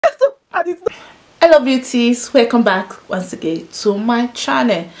Hello beauties, welcome back once again to my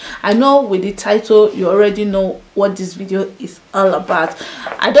channel. I know with the title you already know what this video is all about.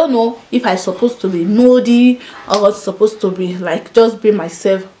 I don't know if I'm supposed to be moody or supposed to be like just be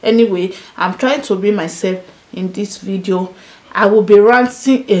myself. Anyway, I'm trying to be myself in this video. I will be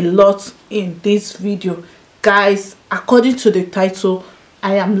ranting a lot in this video, guys. According to the title,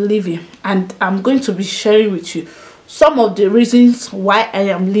 I am leaving, and I'm going to be sharing with you some of the reasons why I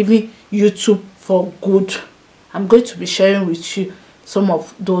am leaving YouTube for good. I'm going to be sharing with you some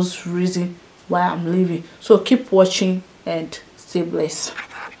of those reasons why I'm leaving. So keep watching and stay blessed.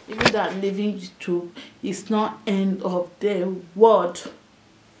 Even though I'm leaving YouTube, it's not end of the world.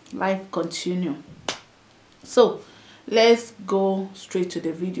 Life continue. So let's go straight to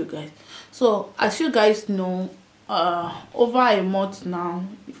the video, guys. So as you guys know, over a month now,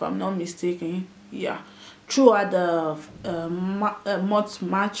 if I'm not mistaken, yeah, throughout the month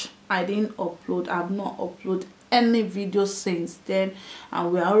March, I didn't upload. I've not uploaded any video since then,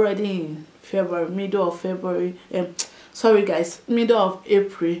 and we're already in February, middle of February. Sorry guys, middle of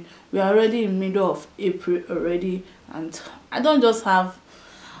April. We're already in middle of April already, and I don't just have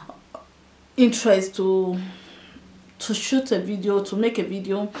interest to shoot a video, to make a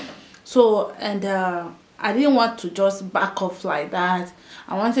video. So, and I didn't want to just back off like that.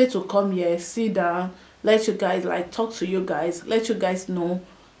 I wanted to come here, sit down, let you guys, like, talk to you guys, let you guys know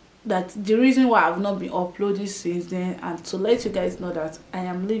that the reason why I've not been uploading since then, and to let you guys know that I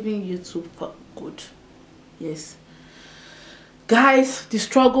am leaving YouTube for good. Yes guys, the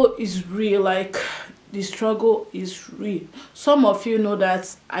struggle is real. Like, the struggle is real. Some of you know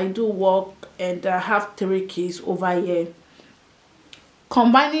that I do work and I have 3 kids over here.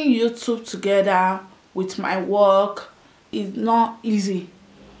 Combining YouTube together with my work is not easy.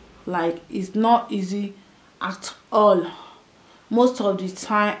 Like, it's not easy at all. Most of the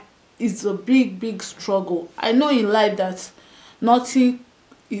time it's a big struggle. I know in life that nothing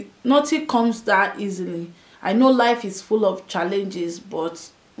comes that easily. I know life is full of challenges, but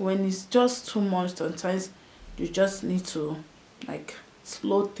when it's just too much, sometimes you just need to like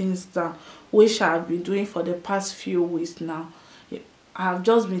slow things down, which I've been doing for the past few weeks now. I've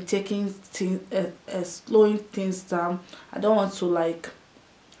just been taking things, slowing things down. I don't want to, like,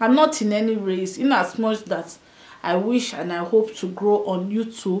 I'm not in any race, in as much that I wish and I hope to grow on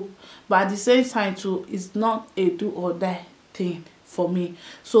YouTube, but at the same time too, it's not a do or die thing for me.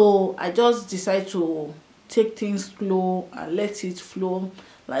 So I just decide to take things slow and let it flow.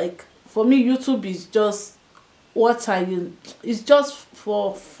 Like, for me, YouTube is just what it's just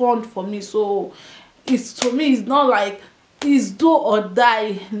for fun for me. So it's, to me, it's not like it's do or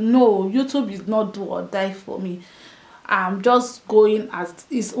die. No, YouTube is not do or die for me. I'm just going as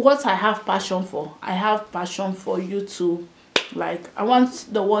is what I have passion for. I have passion for YouTube. Like, I want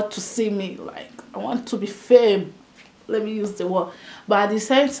the world to see me. Like, I want to be famous. Let me use the word. But at the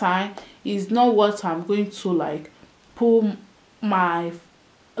same time, it's not what I'm going to like pull my,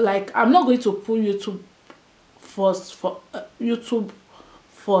 like, I'm not going to pull YouTube first for YouTube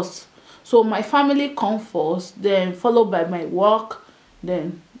first. So my family come first, then followed by my work,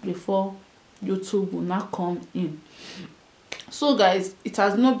 then before YouTube will not come in. So guys, it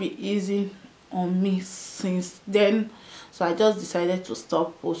has not been easy on me since then. So I just decided to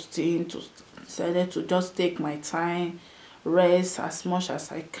stop posting, decided to just take my time, rest as much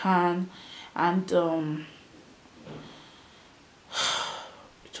as I can. And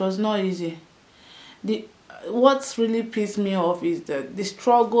it was not easy. What's really pissed me off is that the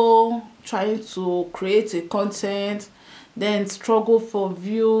struggle trying to create a content, then struggle for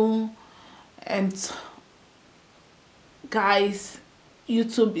view. And guys,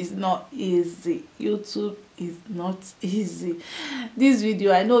 YouTube is not easy. YouTube is not easy. This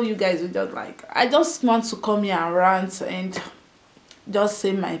video, I know you guys will just like, I just want to come here and rant and just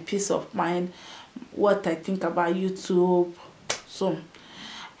say my peace of mind, what I think about YouTube. So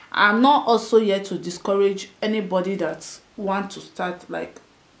I'm not also here to discourage anybody that want to start like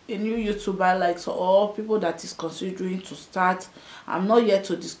a new YouTuber, like, so, or people that is considering to start. I'm not here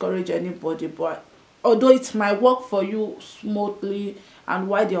to discourage anybody, but although it might work for you smoothly, and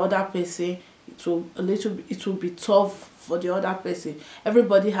why the other person it will be tough for the other person.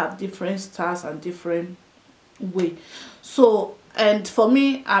 Everybody have different styles and different way. So, and for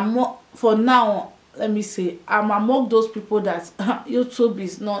me, I'm more, for now, let me say, I'm among those people that YouTube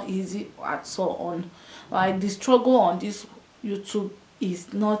is not easy at all on. Like, the struggle on this YouTube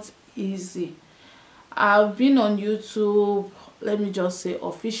is not easy. I've been on YouTube, let me just say,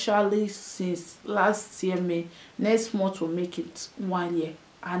 officially since last year May. Next month will make it 1 year,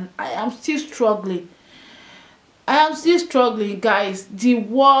 and I am still struggling. I am still struggling, guys. The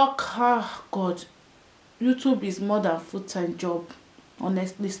work, oh God, YouTube is more than full-time job,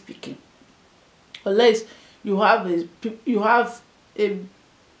 honestly speaking. Unless you have a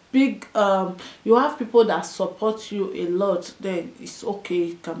big you have people that support you a lot, then it's okay,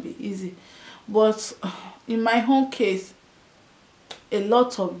 it can be easy. But in my own case, a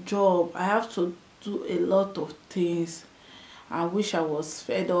lot of job, I have to do a lot of things. I wish I was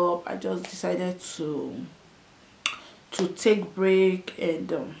fed up. I just decided to take break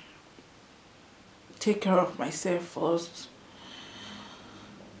and take care of myself first.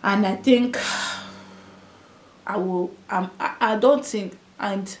 And I think I don't think,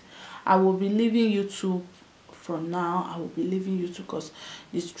 and I will be leaving YouTube from now. I will be leaving YouTube because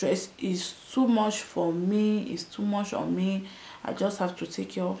the stress is too much for me. It's too much on me. I just have to take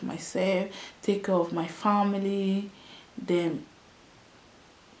care of myself, take care of my family. Then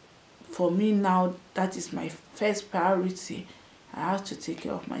for me now, that is my first priority. I have to take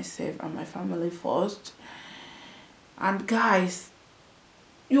care of myself and my family first. And guys,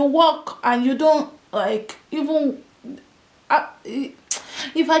 you work and you don't, like, even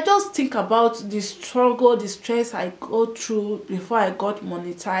if I just think about the struggle, the stress I go through before I got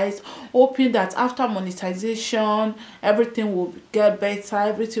monetized, hoping that after monetization everything will get better,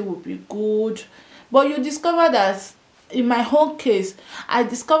 everything will be good. But you discover that, in my whole case, I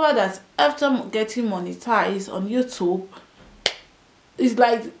discovered that after getting monetized on YouTube, it's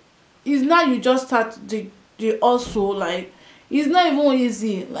like, it's now you just start the hustle. Like, it's not even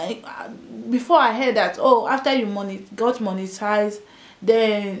easy. Like, before I heard that, oh, after you got monetized,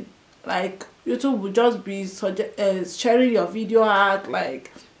 then like YouTube will just be sharing your video out.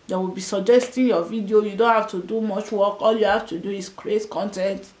 Like, they will be suggesting your video. You don't have to do much work. All you have to do is create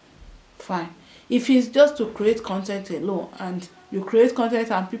content. Fine. If it's just to create content alone, and you create content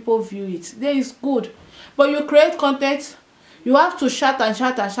and people view it, then it's good. But you create content, you have to shout and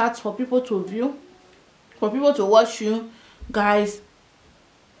shout and shout for people to view, for people to watch you. Guys,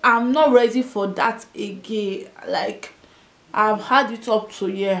 I'm not ready for that again. Like, I've had it up to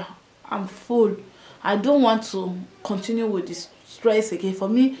here. I'm full. I don't want to continue with this stress again. For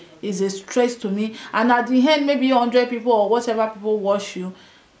me, it's a stress to me. And at the end, maybe 100 people or whatever people watch you.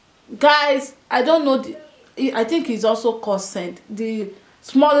 Guys, I don't know. I think it's also consent. The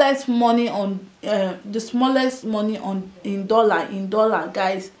smallest money on in dollar,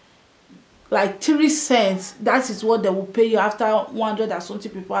 guys, like 3 cents. That is what they will pay you after 100 and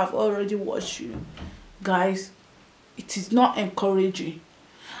something people have already watched you. Guys, it is not encouraging.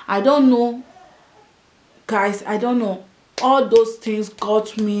 I don't know, guys. I don't know. All those things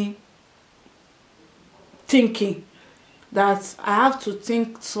got me thinking that I have to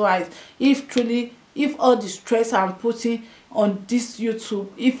think twice if all the stress I'm putting on this YouTube,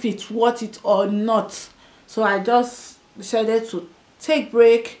 if it's worth it or not. So I just decided to take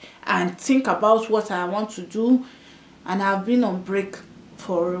break and think about what I want to do. And I've been on break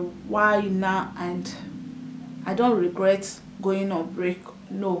for a while now, and I don't regret going on break.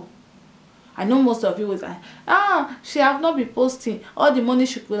 No. I know most of you will say, she have not been posting. All the money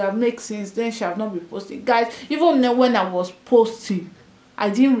she could have made since then, she have not been posting. Guys, even when I was posting, I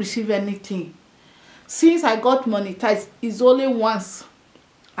didn't receive anything. Since I got monetized, it's only once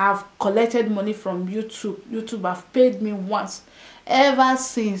I've collected money from YouTube. YouTube have paid me once. Ever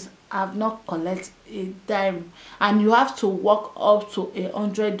since, I've not collected a dime. And you have to work up to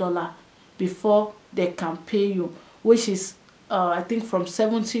 $100 before they can pay you, which is I think from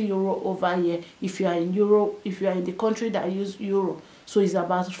 70 euro over here if you are in Euro, if you are in the country that use euro. So it's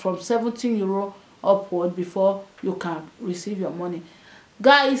about from 17 euro upward before you can receive your money.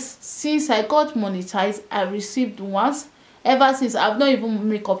 Guys, since I got monetized, I received once. Ever since, I've not even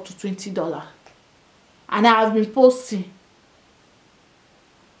make up to $20, and I have been posting.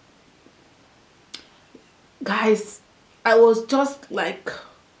 Guys, I was just like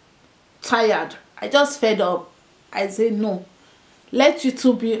tired. I just fed up. I said no, let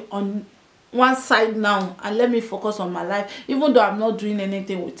YouTube be on one side now and let me focus on my life. Even though I'm not doing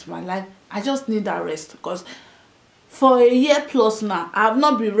anything with my life, I just need that rest, because for a year plus now, I have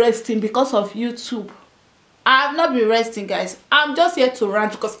not been resting because of YouTube. I have not been resting, guys. I'm just here to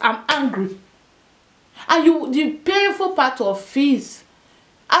rant because I'm angry. And the painful part of is,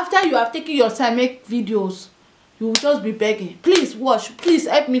 after you have taken your time make videos, you will just be begging, please watch, please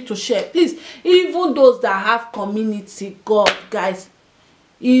help me to share, please. Even those that have community, God, guys,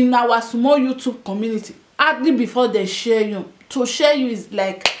 in our small YouTube community, hardly before they share you. To share you is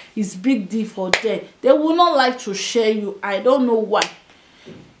like, it's big deal for them. They will not like to share you. I don't know why.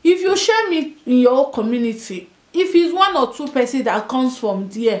 If you share me in your community, if it's 1 or 2 persons that comes from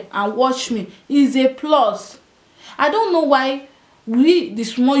there and watch me, is a plus. I don't know why we, the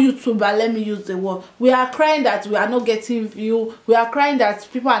small YouTuber, let me use the word, we are crying that we are not getting view, we are crying that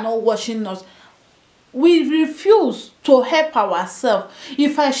people are not watching us. We refuse to help ourselves.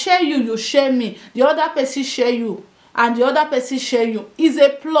 If I share you, you share me, the other person share you, and the other person share you, is a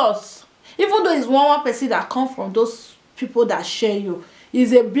plus. Even though it's one person that come from those people that share you,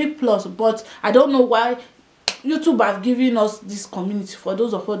 is a big plus. But I don't know why YouTube have given us this community. For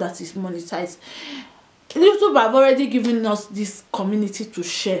those of us that is monetized, YouTube have already given us this community to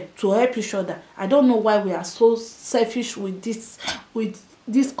share, to help each other. I don't know why we are so selfish with this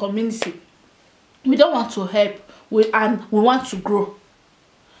community. We don't want to help, and we want to grow.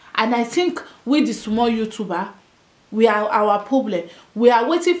 And I think with the small YouTuber, we are our problem. We are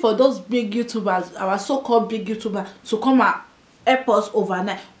waiting for those big YouTubers, our so-called big YouTubers, to come and help us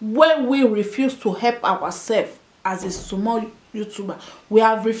overnight, when we refuse to help ourselves. As a small YouTuber, we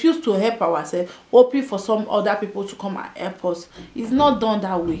have refused to help ourselves, hoping for some other people to come and help us. It's not done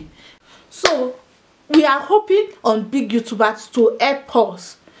that way. So we are hoping on big YouTubers to help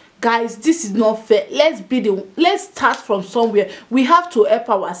us. Guys, this is not fair. Let's start from somewhere. We have to help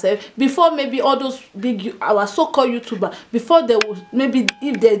ourselves before maybe all those big, our so-called YouTubers, before they will, maybe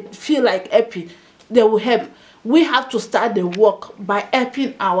if they feel like helping, they will help. We have to start the work by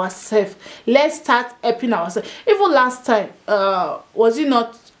helping ourselves. Let's start helping ourselves. Even last time, was it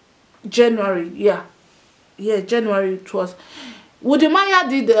not January? Yeah, January it was. Wudimaya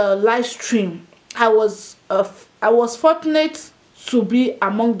did a live stream. I was fortunate to be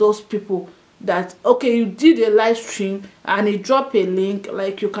among those people that, okay, you did a live stream and he dropped a link,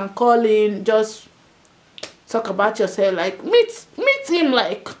 like you can call in, just talk about yourself, like meet him,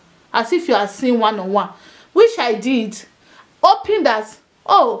 like as if you are seeing one-on-one, which I did, hoping that,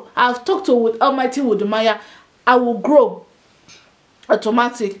 oh, I've talked to Almighty Wudimaya, I will grow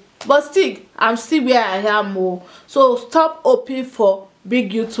automatic. But still, I'm still where I am. Oh. So stop hoping for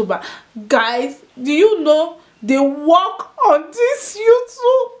big YouTuber. Guys, do you know they work on this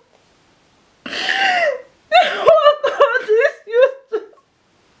YouTube? They work on this YouTube.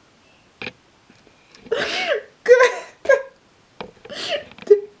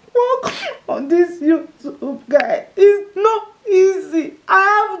 They work on this YouTube, guys. It's not easy. I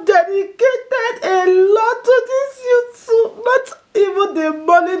have dedicated a lot to this YouTube. Not even the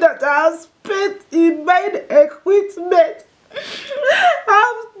money that I have spent in buying equipment. I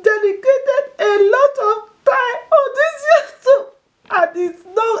have dedicated a lot of time on this YouTube, and it's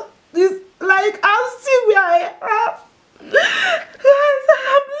not, it's like I'm still where I am. Guys,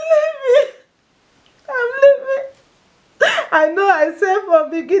 I'm living. I know I said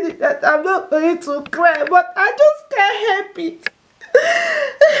from the beginning that I'm not going to cry, but I just can't help it.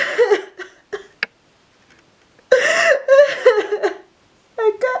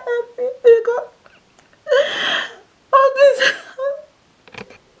 I can't help it because all this.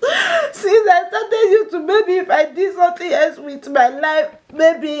 Since I started YouTube, maybe if I did something else with my life,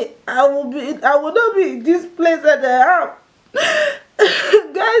 maybe I will not be in this place that I am.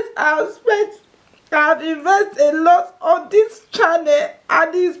 Guys, I have invested a lot on this channel,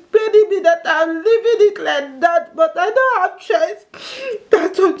 and it's paining me that I'm leaving it like that, but I don't have choice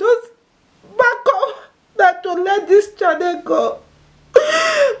that to just back up, that to let this channel go.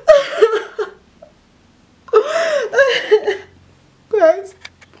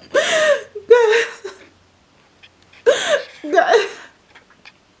 Guys,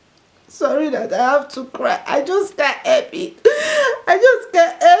 sorry that I have to cry. I just can't help it. I just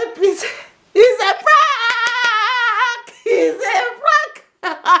can't help it. It's a prank! It's a prank!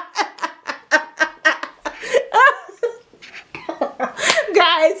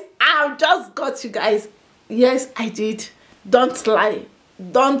 Guys, I've just got you guys. Yes, I did. Don't lie.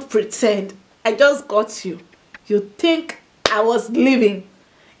 Don't pretend. I just got you. You think I was leaving.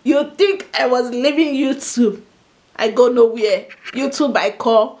 You think I was leaving YouTube. I go nowhere. YouTube I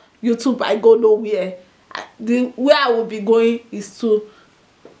call. YouTube I go nowhere. Where I will be going is to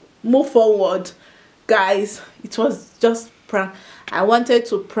move forward. Guys, it was just prank. I wanted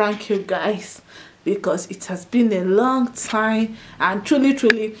to prank you guys because it has been a long time, and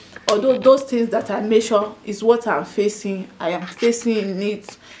truly, although those things that I measure is what I'm facing, I am facing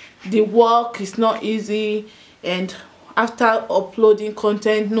it. The work is not easy, and after uploading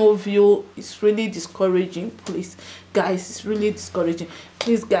content, no view, it's really discouraging. Please guys, it's really discouraging.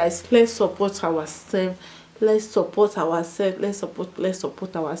 Please guys, let's support ourselves. Let's support ourselves. Let's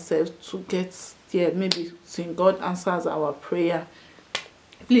support ourselves to get there. Maybe seeing God answers our prayer.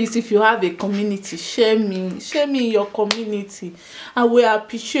 Please, if you have a community, share me in your community. I will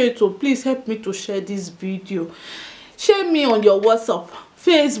appreciate you. Please help me to share this video. Share me on your WhatsApp,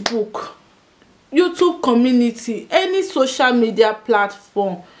 Facebook, YouTube community, any social media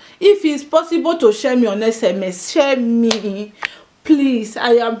platform, if it's possible to share me on SMS, share me, please.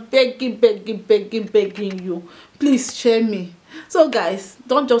 I am begging you, please share me. So guys,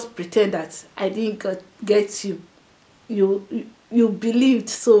 don't just pretend that I didn't get you. You believed,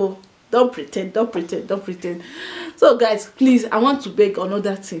 so don't pretend. So guys, please, I want to beg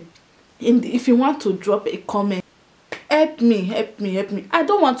another thing. If you want to drop a comment, help me. I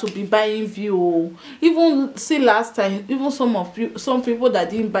don't want to be buying view. Even see last time, even some people that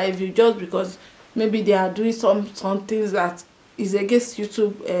didn't buy view just because maybe they are doing some things that is against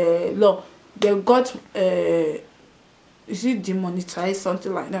YouTube law. They got is it demonetized,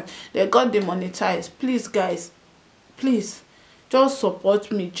 something like that. They got demonetized. Please guys, please just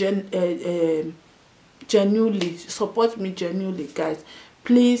support me genuinely. Support me genuinely, guys,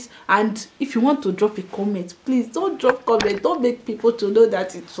 please. And if you want to drop a comment, please don't drop comment. Don't make people to know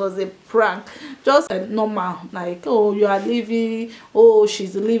that it was a prank. Just normal, like, oh, you are leaving, oh,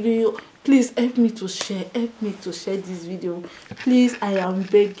 she's leaving. Please help me to share this video, please. I am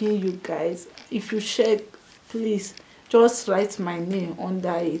begging you guys. If you share, please just write my name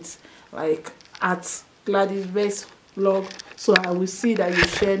under it, like at Gladys Best Vlog, so I will see that you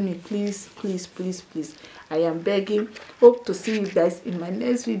share me. Please. I am begging. Hope to see you guys in my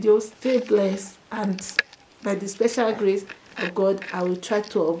next video. Stay blessed, and by the special grace of God, I will try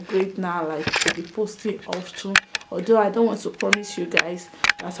to upgrade now, like to be posting often. Although I don't want to promise you guys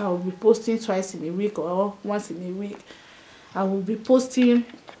that I will be posting twice in a week or once in a week. I will be posting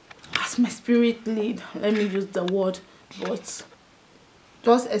as my spirit lead, let me use the word, but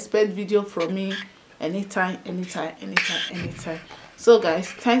just expect video from me anytime. So guys,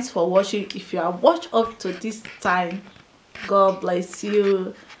 thanks for watching. If you have watched up to this time, God bless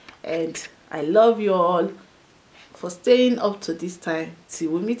you, and I love you all for staying up to this time.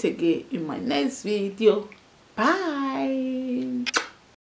 Till we meet again in my next video. Bye.